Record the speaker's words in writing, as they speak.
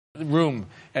room.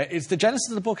 Is the genesis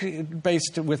of the book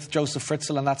based with Joseph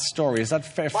Fritzl and that story? Is that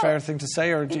a fair thing to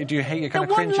say, or do you hate, you're kind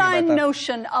of cringing about that? The one-line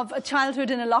notion of a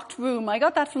childhood in a locked room, I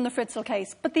got that from the Fritzl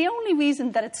case. But the only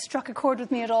reason that it struck a chord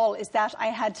with me at all is that I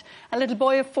had a little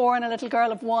boy of 4 and a little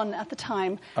girl of 1 at the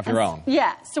time. Of your own?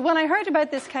 Yeah. So when I heard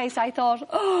about this case, I thought,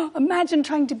 oh, imagine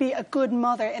trying to be a good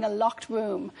mother in a locked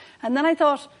room. And then I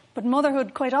thought, but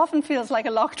motherhood quite often feels like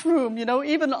a locked room, you know,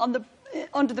 even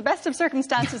under the best of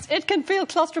circumstances, it can feel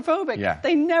claustrophobic. Yeah.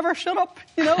 They never shut up,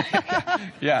 you know.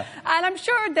 Yeah. And I'm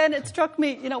sure then it struck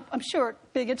me, you know, I'm sure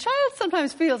being a child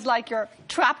sometimes feels like you're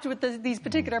trapped with these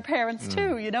particular parents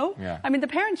too, you know. Yeah. I mean, the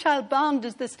parent-child bond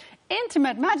is this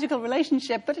intimate, magical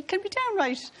relationship, but it can be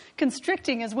downright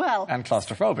constricting as well. And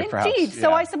claustrophobic, perhaps. Indeed.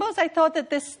 So I suppose I thought that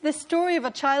this story of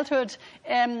a childhood,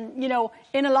 you know,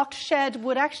 in a locked shed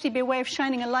would actually be a way of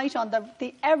shining a light on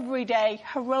the everyday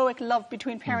heroic love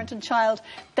between parent and child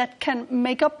that can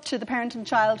make up to the parent and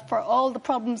child for all the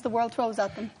problems the world throws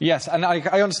at them. Yes, and I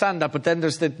understand that, but then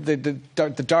there's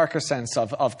the darker sense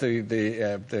of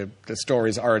the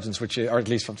story's origins, which, or at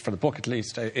least for the book at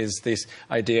least, is this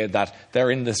idea that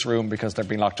they're in this room because they're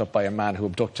being locked up by a man who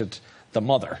abducted the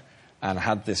mother and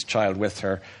had this child with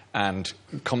her and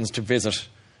comes to visit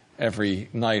every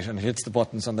night and hits the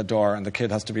buttons on the door and the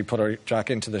kid has to be put back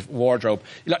into the wardrobe.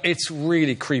 You know, it's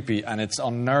really creepy and it's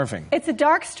unnerving. It's a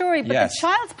dark story, but yes. The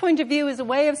child's point of view is a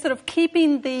way of sort of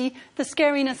keeping the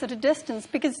scariness at a distance,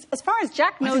 because as far as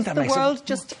Jack knows, the world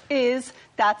just is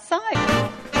that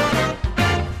side.